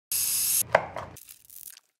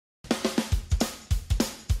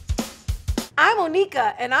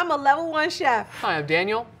Onika, and I'm a level 1 chef. Hi, I'm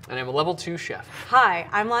Daniel, and I'm a level 2 chef. Hi,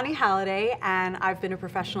 I'm Lani Halliday, and I've been a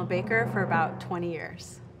professional baker for about 20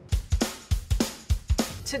 years.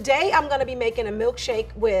 Today, I'm gonna be making a milkshake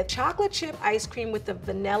with chocolate chip ice cream with a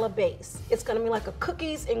vanilla base. It's gonna be like a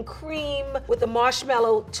cookies and cream with a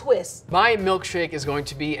marshmallow twist. My milkshake is going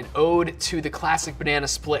to be an ode to the classic banana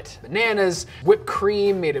split. Bananas, whipped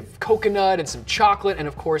cream made of coconut and some chocolate, and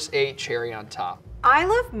of course, a cherry on top. I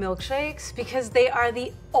love milkshakes because they are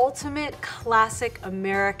the ultimate classic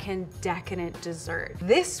American decadent dessert.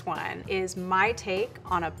 This one is my take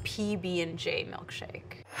on a PB&J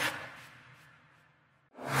milkshake.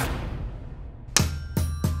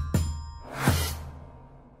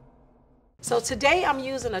 So today I'm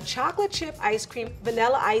using a chocolate chip ice cream,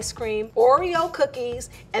 vanilla ice cream, Oreo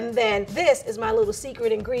cookies, and then this is my little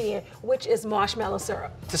secret ingredient, which is marshmallow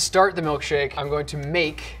syrup. To start the milkshake, I'm going to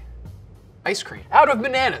make ice cream out of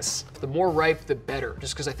bananas. The more ripe, the better,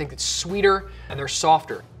 just because I think it's sweeter and they're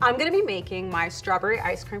softer. I'm gonna be making my strawberry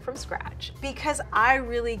ice cream from scratch because I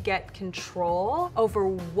really get control over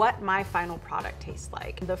what my final product tastes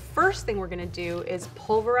like. The first thing we're gonna do is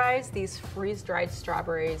pulverize these freeze-dried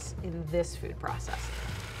strawberries in this food processor.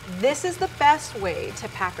 This is the best way to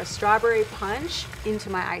pack a strawberry punch into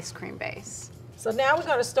my ice cream base. So now we're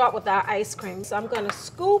gonna start with our ice cream. So I'm gonna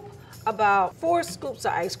scoop about 4 scoops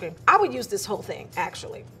of ice cream. I would use this whole thing,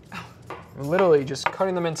 actually. Literally just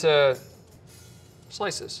cutting them into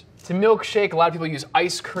slices. To milkshake, a lot of people use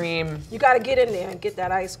ice cream. You gotta get in there and get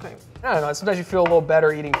that ice cream. I don't know, sometimes you feel a little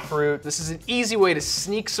better eating fruit. This is an easy way to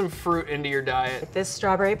sneak some fruit into your diet. This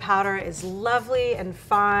strawberry powder is lovely and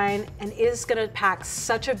fine, and it is gonna pack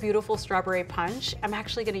such a beautiful strawberry punch. I'm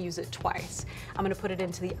actually gonna use it twice. I'm gonna put it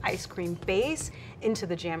into the ice cream base, into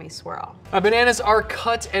the jammy swirl. My bananas are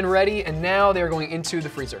cut and ready, and now they're going into the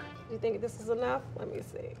freezer. You think this is enough? Let me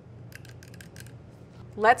see.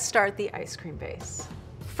 Let's start the ice cream base.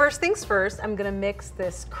 First things first, I'm gonna mix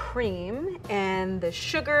this cream and the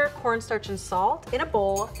sugar, cornstarch, and salt in a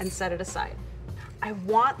bowl and set it aside. I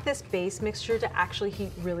want this base mixture to actually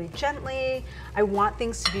heat really gently. I want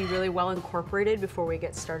things to be really well incorporated before we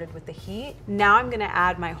get started with the heat. Now I'm gonna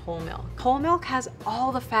add my whole milk. Whole milk has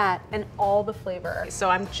all the fat and all the flavor. So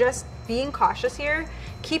I'm just being cautious here,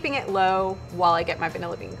 keeping it low while I get my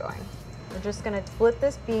vanilla bean going. We're just gonna split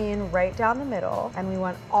this bean right down the middle, and we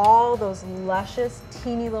want all those luscious,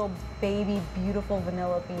 teeny little baby, beautiful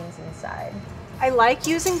vanilla beans inside. I like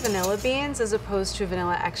using vanilla beans as opposed to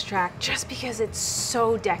vanilla extract just because it's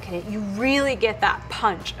so decadent. You really get that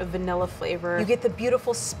punch of vanilla flavor. You get the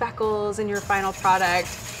beautiful speckles in your final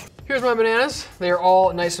product. Here's my bananas. They are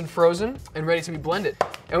all nice and frozen and ready to be blended.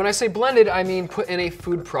 And when I say blended, I mean put in a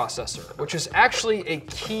food processor, which is actually a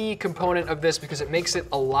key component of this because it makes it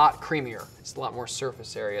a lot creamier. It's a lot more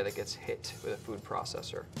surface area that gets hit with a food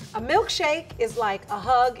processor. A milkshake is like a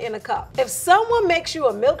hug in a cup. If someone makes you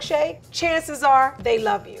a milkshake, chances are they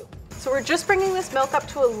love you. So we're just bringing this milk up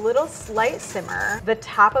to a little slight simmer. The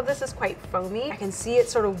top of this is quite foamy. I can see it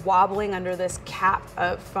sort of wobbling under this cap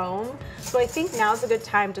of foam. So I think now's a good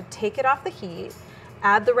time to take it off the heat,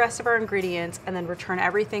 add the rest of our ingredients, and then return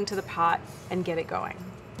everything to the pot and get it going.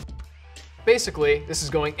 Basically, this is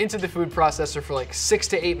going into the food processor for like 6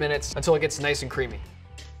 to 8 minutes until it gets nice and creamy.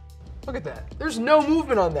 Look at that. There's no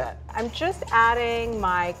movement on that. I'm just adding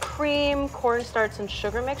my cream, cornstarch, and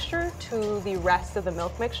sugar mixture to the rest of the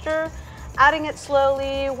milk mixture, adding it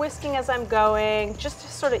slowly, whisking as I'm going, just to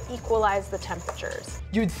sort of equalize the temperatures.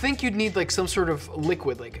 You'd think you'd need like some sort of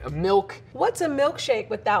liquid, like a milk. What's a milkshake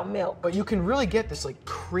without milk? But you can really get this like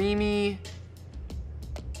creamy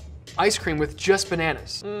ice cream with just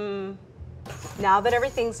bananas. Now that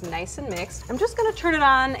everything's nice and mixed, I'm just gonna turn it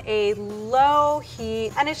on a low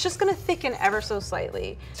heat, and it's just gonna thicken ever so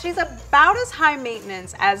slightly. She's about as high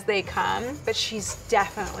maintenance as they come, but she's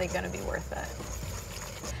definitely gonna be worth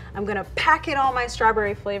it. I'm gonna pack in all my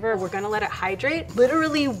strawberry flavor. We're gonna let it hydrate,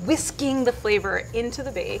 literally whisking the flavor into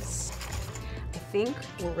the base. I think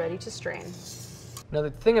we're ready to strain. Now the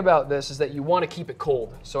thing about this is that you want to keep it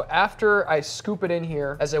cold. So after I scoop it in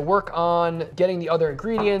here, as I work on getting the other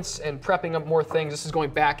ingredients and prepping up more things, this is going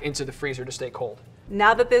back into the freezer to stay cold.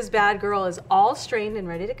 Now that this bad girl is all strained and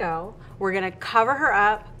ready to go, we're gonna cover her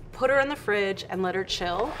up, put her in the fridge, and let her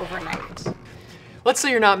chill overnight. Let's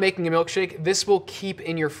say you're not making a milkshake, this will keep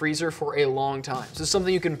in your freezer for a long time. So it's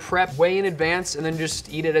something you can prep way in advance and then just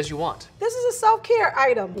eat it as you want. This is a self-care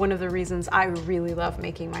item. One of the reasons I really love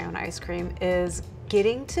making my own ice cream is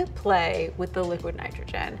getting to play with the liquid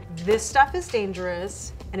nitrogen. This stuff is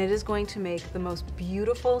dangerous, and it is going to make the most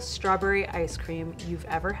beautiful strawberry ice cream you've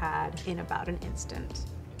ever had in about an instant.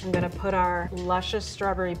 I'm gonna put our luscious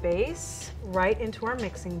strawberry base right into our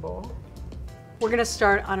mixing bowl. We're gonna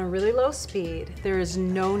start on a really low speed. There is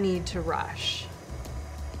no need to rush.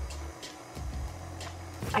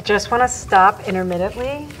 I just wanna stop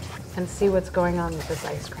intermittently and see what's going on with this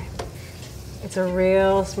ice cream. It's a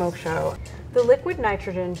real smoke show. The liquid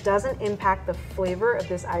nitrogen doesn't impact the flavor of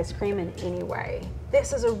this ice cream in any way.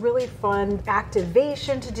 This is a really fun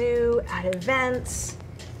activation to do at events.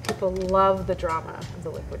 People love the drama of the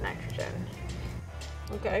liquid nitrogen.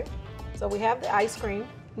 Okay, so we have the ice cream.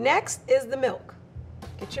 Next is the milk.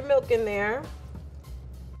 Get your milk in there.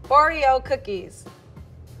 Oreo cookies.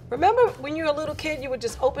 Remember when you were a little kid, you would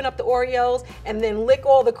just open up the Oreos and then lick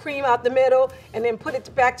all the cream out the middle and then put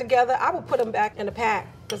it back together? I would put them back in the pack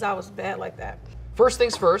because I was bad like that. First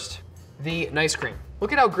things first, the nice cream.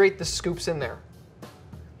 Look at how great the scoop's in there.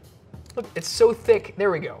 Look, it's so thick.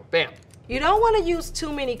 There we go, bam. You don't want to use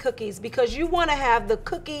too many cookies because you want to have the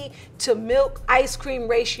cookie to milk ice cream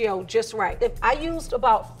ratio just right. If I used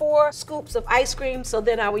about 4 scoops of ice cream, so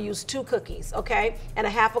then I would use 2 cookies, okay? And a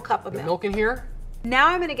half a cup of milk. Milk in here. Now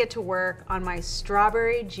I'm gonna get to work on my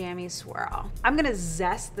strawberry jammy swirl. I'm gonna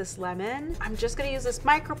zest this lemon. I'm just gonna use this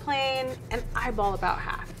microplane and eyeball about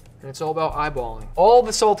half. And it's all about eyeballing. All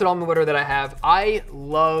the salted almond butter that I have, I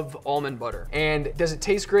love almond butter. And does it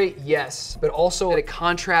taste great? Yes. But also it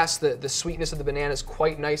contrasts the sweetness of the bananas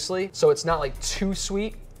quite nicely. So it's not like too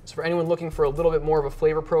sweet. So for anyone looking for a little bit more of a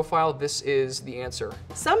flavor profile, this is the answer.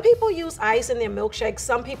 Some people use ice in their milkshakes,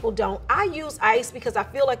 some people don't. I use ice because I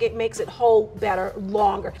feel like it makes it hold better,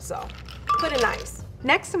 longer. So put in ice.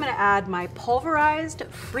 Next, I'm gonna add my pulverized,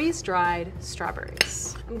 freeze-dried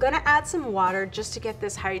strawberries. I'm gonna add some water just to get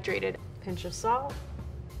this hydrated. Pinch of salt,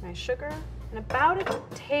 my sugar, and about a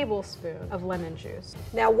tablespoon of lemon juice.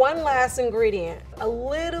 Now one last ingredient, a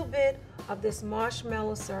little bit of this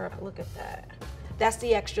marshmallow syrup. Look at that. That's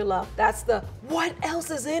the extra love. That's the what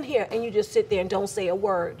else is in here? And you just sit there and don't say a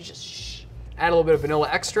word, just shh. Add a little bit of vanilla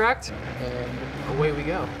extract, and away we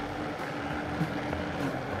go.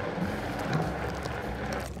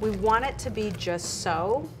 We want it to be just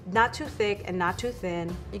so, not too thick and not too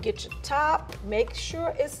thin. You get your top, make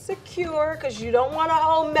sure it's secure because you don't want a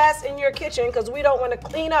whole mess in your kitchen because we don't want to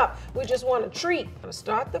clean up. We just want to treat. I'm gonna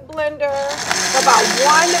start the blender for about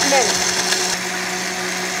 1 minute.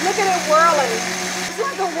 Look at it whirling. It's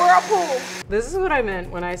like a whirlpool. This is what I meant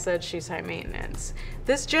when I said she's high maintenance.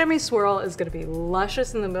 This jammy swirl is gonna be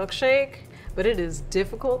luscious in the milkshake, but it is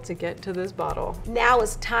difficult to get to this bottle. Now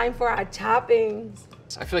it's time for our toppings.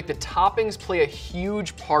 I feel like the toppings play a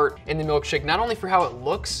huge part in the milkshake, not only for how it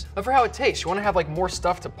looks, but for how it tastes. You want to have like more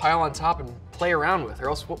stuff to pile on top and play around with, or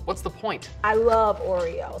else what's the point? I love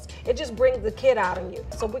Oreos. It just brings the kid out in you.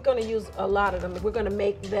 So we're gonna use a lot of them. We're gonna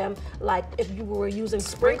make them like if you were using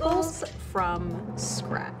sprinkles. From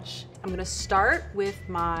scratch. I'm gonna start with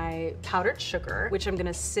my powdered sugar, which I'm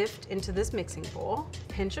gonna sift into this mixing bowl.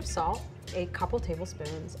 Pinch of salt, a couple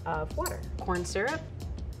tablespoons of water, corn syrup,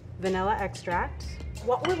 vanilla extract.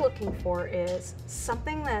 What we're looking for is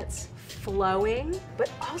something that's flowing, but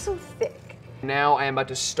also thick. Now I am about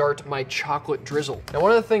to start my chocolate drizzle. Now one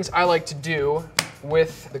of the things I like to do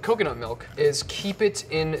with the coconut milk is keep it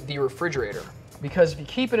in the refrigerator. Because if you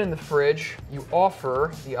keep it in the fridge, you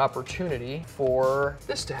offer the opportunity for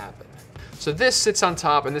this to happen. So this sits on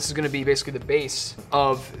top, and this is gonna be basically the base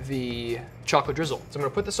of the chocolate drizzle. So I'm gonna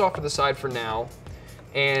put this off to the side for now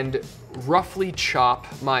and roughly chop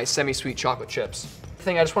my semi-sweet chocolate chips.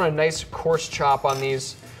 I just want a nice coarse chop on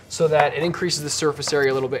these so that it increases the surface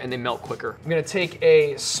area a little bit and they melt quicker. I'm gonna take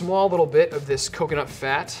a small little bit of this coconut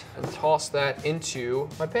fat and toss that into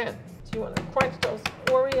my pan. So you wanna crunch those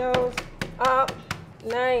Oreos up,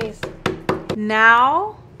 nice.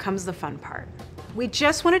 Now comes the fun part. We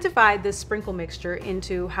just want to divide this sprinkle mixture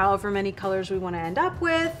into however many colors we want to end up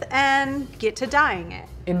with and get to dyeing it.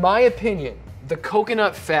 In my opinion, the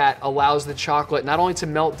coconut fat allows the chocolate not only to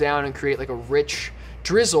melt down and create like a rich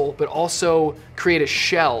drizzle, but also create a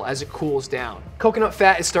shell as it cools down. Coconut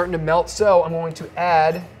fat is starting to melt, so I'm going to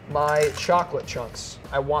add my chocolate chunks.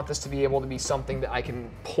 I want this to be able to be something that I can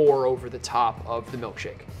pour over the top of the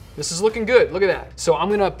milkshake. This is looking good, look at that. So I'm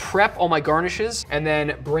gonna prep all my garnishes and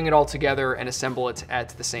then bring it all together and assemble it at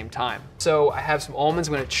the same time. So I have some almonds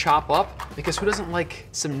I'm gonna chop up because who doesn't like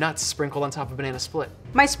some nuts sprinkled on top of a banana split?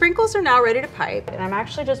 My sprinkles are now ready to pipe, and I'm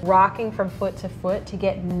actually just rocking from foot to foot to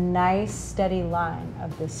get nice steady line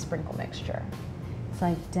of this sprinkle mixture. It's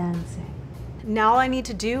like dancing. Now all I need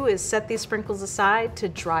to do is set these sprinkles aside to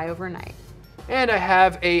dry overnight. And I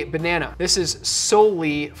have a banana. This is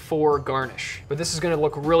solely for garnish, but this is gonna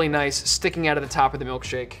look really nice sticking out of the top of the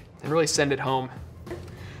milkshake and really send it home.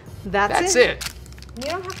 That's it. You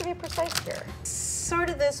don't have to be precise here. Sort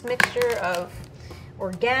of this mixture of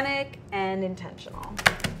organic and intentional.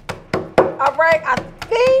 All right, I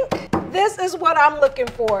think this is what I'm looking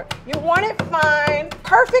for. You want it fine,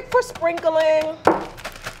 perfect for sprinkling.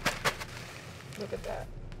 Look at that,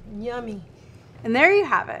 yummy. And there you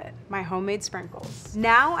have it, my homemade sprinkles.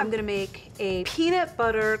 Now I'm gonna make a peanut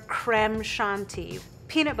butter creme chantilly.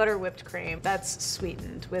 Peanut butter whipped cream that's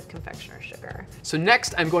sweetened with confectioner's sugar. So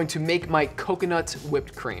next I'm going to make my coconut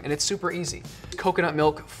whipped cream, and it's super easy. Coconut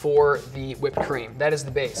milk for the whipped cream, that is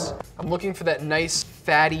the base. I'm looking for that nice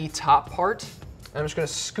fatty top part. I'm just gonna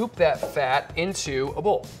scoop that fat into a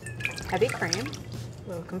bowl. Heavy cream, a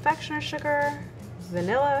little confectioner's sugar,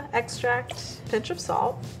 vanilla extract, pinch of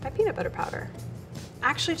salt, my peanut butter powder.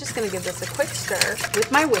 Actually just gonna give this a quick stir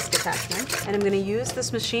with my whisk attachment, and I'm gonna use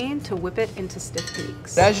this machine to whip it into stiff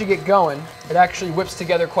peaks. As you get going, it actually whips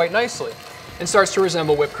together quite nicely and starts to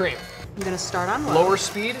resemble whipped cream. I'm gonna start on low. Lower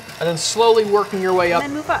speed, and then slowly working your way up. And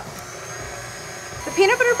then move up. The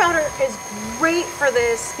peanut butter powder is great for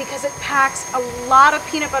this because it packs a lot of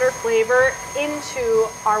peanut butter flavor into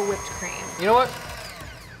our whipped cream. You know what?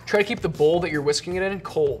 Try to keep the bowl that you're whisking it in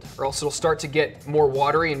cold, or else it'll start to get more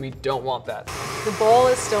watery, and we don't want that. The bowl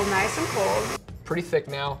is still nice and cold. Pretty thick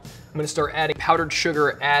now. I'm gonna start adding powdered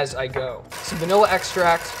sugar as I go. Some vanilla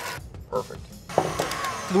extract, perfect.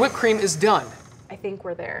 The whipped cream is done. I think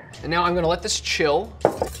we're there. And now I'm gonna let this chill.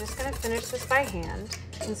 Just gonna finish this by hand.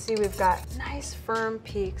 You can see we've got nice firm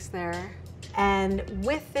peaks there. And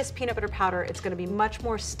with this peanut butter powder, it's gonna be much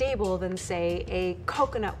more stable than, say, a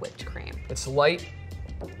coconut whipped cream. It's light,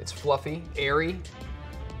 it's fluffy, airy,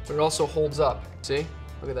 but it also holds up. See?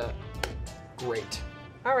 Look at that. Great.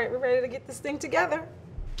 All right, we're ready to get this thing together.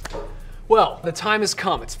 Well, the time has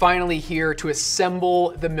come. It's finally here to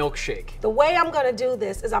assemble the milkshake. The way I'm gonna do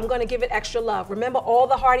this is I'm gonna give it extra love. Remember all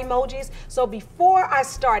the heart emojis? So before I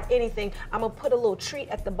start anything, I'm gonna put a little treat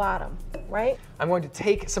at the bottom, right? I'm going to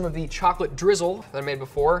take some of the chocolate drizzle that I made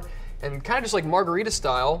before and kind of just like margarita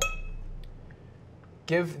style,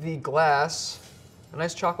 give the glass a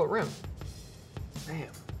nice chocolate rim. Bam.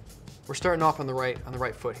 We're starting off on the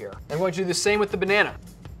right foot here. I'm going to do the same with the banana,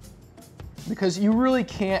 because you really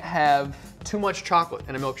can't have too much chocolate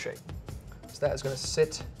in a milkshake. So that is going to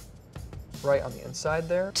sit right on the inside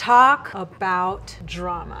there. Talk about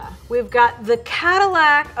drama. We've got the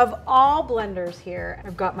Cadillac of all blenders here.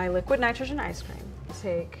 I've got my liquid nitrogen ice cream.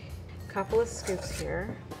 Take a couple of scoops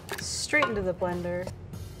here, straight into the blender,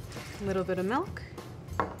 a little bit of milk,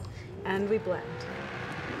 and we blend.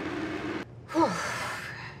 Whew.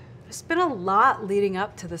 There's been a lot leading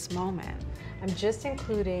up to this moment. I'm just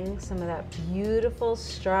including some of that beautiful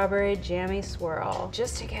strawberry jammy swirl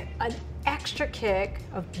just to get an extra kick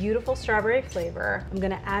of beautiful strawberry flavor. I'm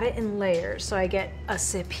gonna add it in layers so I get a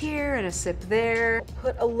sip here and a sip there.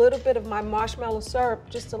 Put a little bit of my marshmallow syrup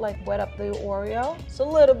just to like wet up the Oreo. Just a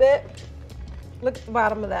little bit. Look at the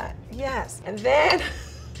bottom of that. Yes. And then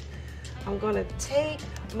I'm gonna take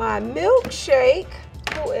my milkshake,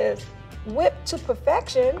 who is whipped to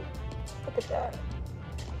perfection. Look at that.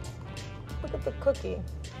 Look at the cookie.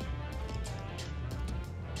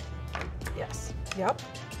 Yes. Yep.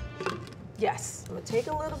 Yes. I'm gonna take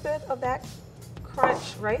a little bit of that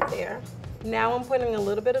crunch right there. Now I'm putting a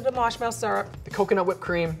little bit of the marshmallow syrup. The coconut whipped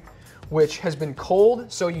cream, which has been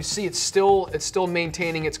cold, so you see it's still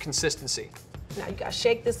maintaining its consistency. Now you gotta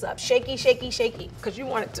shake this up. Shaky, shaky, shaky, because you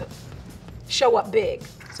want it to show up big.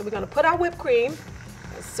 So we're gonna put our whipped cream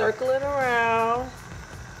and circle it around.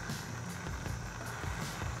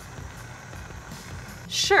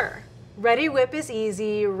 Sure, Ready Whip is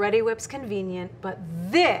easy, Ready Whip's convenient, but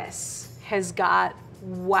this has got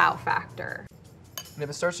wow factor. And if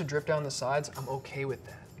it starts to drip down the sides, I'm okay with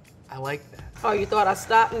that. I like that. Oh, you thought I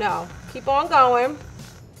stopped? No. Keep on going.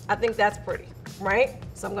 I think that's pretty, right?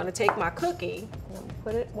 So I'm gonna take my cookie, and I'm gonna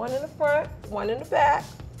put it one in the front, one in the back.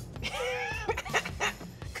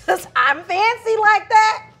 Cause I'm fancy like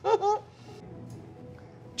that.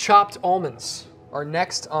 Chopped almonds are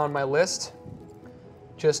next on my list.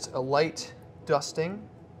 Just a light dusting.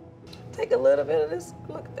 Take a little bit of this,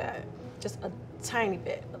 look at that. Just a tiny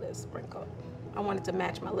bit of this sprinkle. I want it to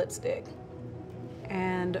match my lipstick.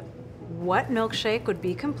 And what milkshake would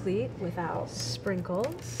be complete without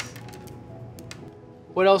sprinkles?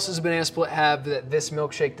 What else does a banana split have that this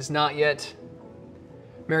milkshake does not yet?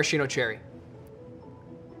 Maraschino cherry.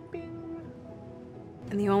 Bing.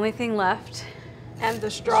 And the only thing left And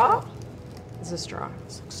the straw. is a straw.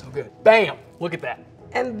 This looks so good. Bam! Look at that.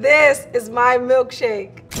 And this is my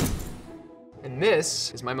milkshake. And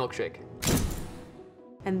this is my milkshake.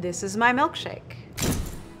 And this is my milkshake.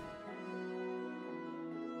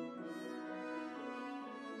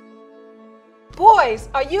 Boys,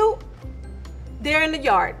 are you there in the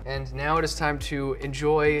yard? And now it is time to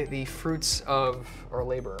enjoy the fruits of our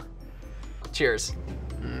labor. Cheers.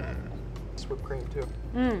 It's whipped cream too.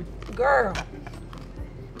 Girl,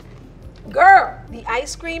 the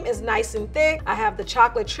ice cream is nice and thick. I have the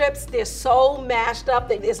chocolate chips. They're so mashed up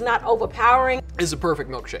that it's not overpowering. It's a perfect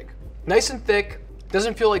milkshake. Nice and thick,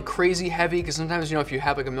 doesn't feel like crazy heavy, because sometimes, you know, if you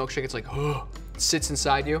have like a milkshake, it's like, oh, it sits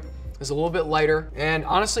inside you. It's a little bit lighter, and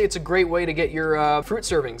honestly, it's a great way to get your fruit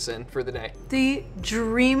servings in for the day. The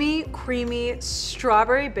dreamy, creamy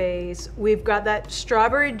strawberry base. We've got that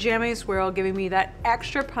strawberry jammy swirl giving me that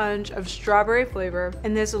extra punch of strawberry flavor,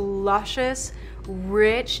 and this luscious,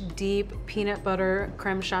 rich, deep peanut butter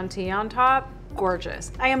creme chantilly on top.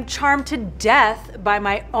 Gorgeous. I am charmed to death by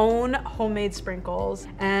my own homemade sprinkles,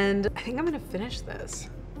 and I think I'm gonna finish this.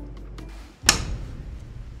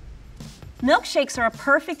 Milkshakes are a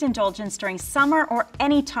perfect indulgence during summer or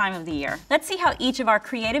any time of the year. Let's see how each of our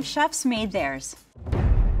creative chefs made theirs.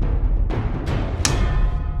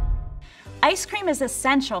 Ice cream is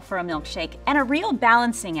essential for a milkshake and a real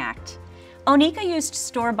balancing act. Onika used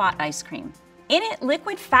store-bought ice cream. In it,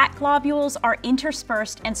 liquid fat globules are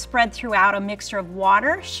interspersed and spread throughout a mixture of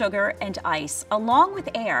water, sugar, and ice, along with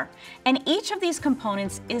air. And each of these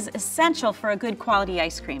components is essential for a good quality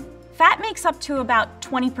ice cream. Fat makes up to about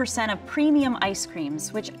 20% of premium ice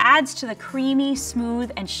creams, which adds to the creamy, smooth,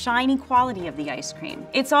 and shiny quality of the ice cream.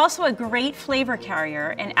 It's also a great flavor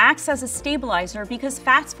carrier and acts as a stabilizer because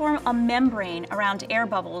fats form a membrane around air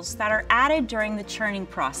bubbles that are added during the churning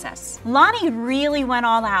process. Lani really went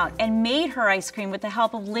all out and made her ice cream with the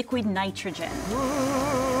help of liquid nitrogen.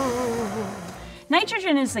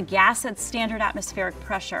 Nitrogen is a gas at standard atmospheric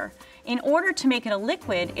pressure. In order to make it a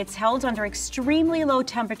liquid, it's held under extremely low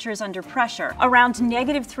temperatures under pressure, around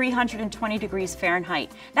 -320 degrees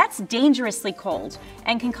Fahrenheit. That's dangerously cold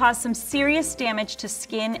and can cause some serious damage to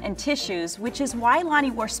skin and tissues, which is why Lani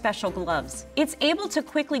wore special gloves. It's able to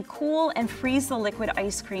quickly cool and freeze the liquid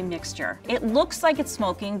ice cream mixture. It looks like it's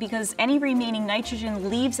smoking because any remaining nitrogen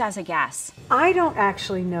leaves as a gas. I don't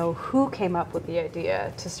actually know who came up with the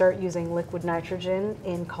idea to start using liquid nitrogen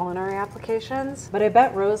in culinary applications, but I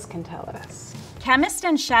bet Rose can tell us. Chemist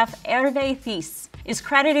and chef Hervé Thies is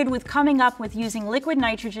credited with coming up with using liquid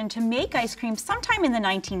nitrogen to make ice cream sometime in the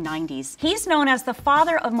 1990s. He's known as the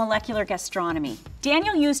father of molecular gastronomy.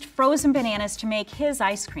 Daniel used frozen bananas to make his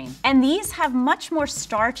ice cream, and these have much more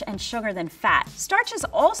starch and sugar than fat. Starches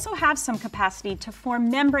also have some capacity to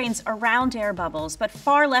form membranes around air bubbles, but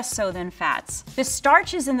far less so than fats. The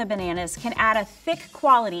starches in the bananas can add a thick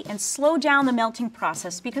quality and slow down the melting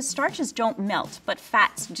process because starches don't melt, but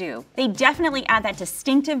fats do. They definitely add that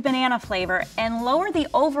distinctive banana flavor and lower the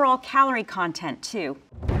overall calorie content too.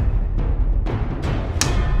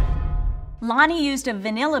 Lani used a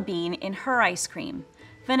vanilla bean in her ice cream.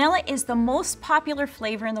 Vanilla is the most popular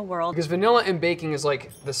flavor in the world. Because vanilla in baking is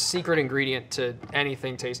like the secret ingredient to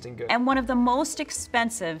anything tasting good. And one of the most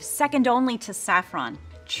expensive, second only to saffron.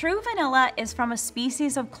 True vanilla is from a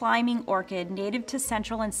species of climbing orchid native to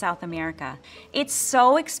Central and South America. It's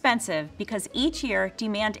so expensive because each year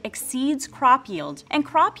demand exceeds crop yield, and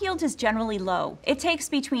crop yield is generally low. It takes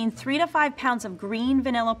between 3 to 5 pounds of green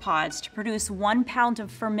vanilla pods to produce 1 pound of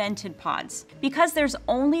fermented pods. Because there's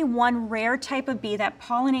only one rare type of bee that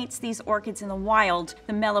pollinates these orchids in the wild,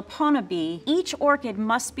 the Melipona bee, each orchid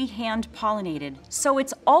must be hand pollinated. So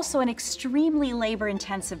it's also an extremely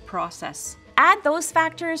labor-intensive process. Add those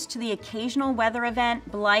factors to the occasional weather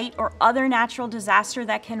event, blight, or other natural disaster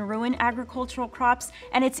that can ruin agricultural crops,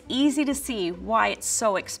 and it's easy to see why it's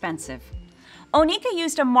so expensive. Onika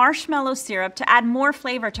used a marshmallow syrup to add more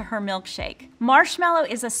flavor to her milkshake. Marshmallow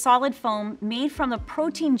is a solid foam made from the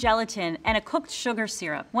protein gelatin and a cooked sugar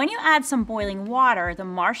syrup. When you add some boiling water, the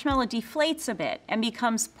marshmallow deflates a bit and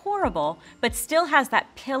becomes pourable, but still has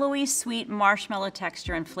that pillowy, sweet marshmallow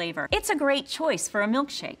texture and flavor. It's a great choice for a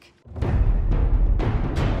milkshake.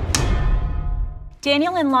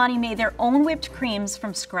 Daniel and Lani made their own whipped creams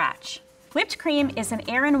from scratch. Whipped cream is an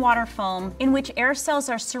air and water foam in which air cells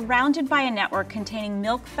are surrounded by a network containing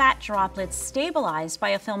milk fat droplets stabilized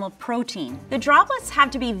by a film of protein. The droplets have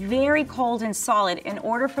to be very cold and solid in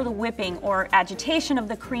order for the whipping or agitation of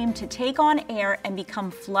the cream to take on air and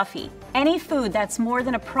become fluffy. Any food that's more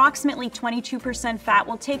than approximately 22% fat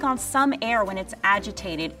will take on some air when it's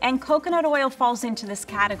agitated, and coconut oil falls into this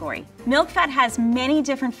category. Milk fat has many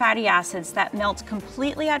different fatty acids that melt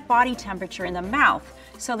completely at body temperature in the mouth,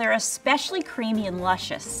 so they're especially creamy and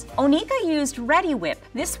luscious. Onika used Ready Whip.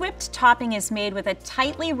 This whipped topping is made with a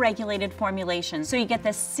tightly regulated formulation, so you get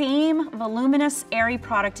the same voluminous, airy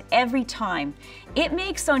product every time. It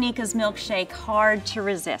makes Onika's milkshake hard to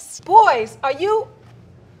resist. Boys, are you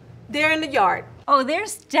there in the yard? Oh,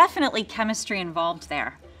 there's definitely chemistry involved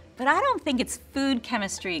there, but I don't think it's food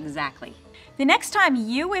chemistry exactly. The next time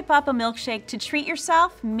you whip up a milkshake to treat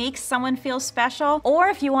yourself, make someone feel special, or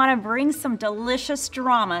if you want to bring some delicious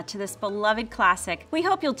drama to this beloved classic, we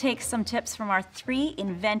hope you'll take some tips from our 3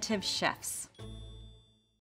 inventive chefs.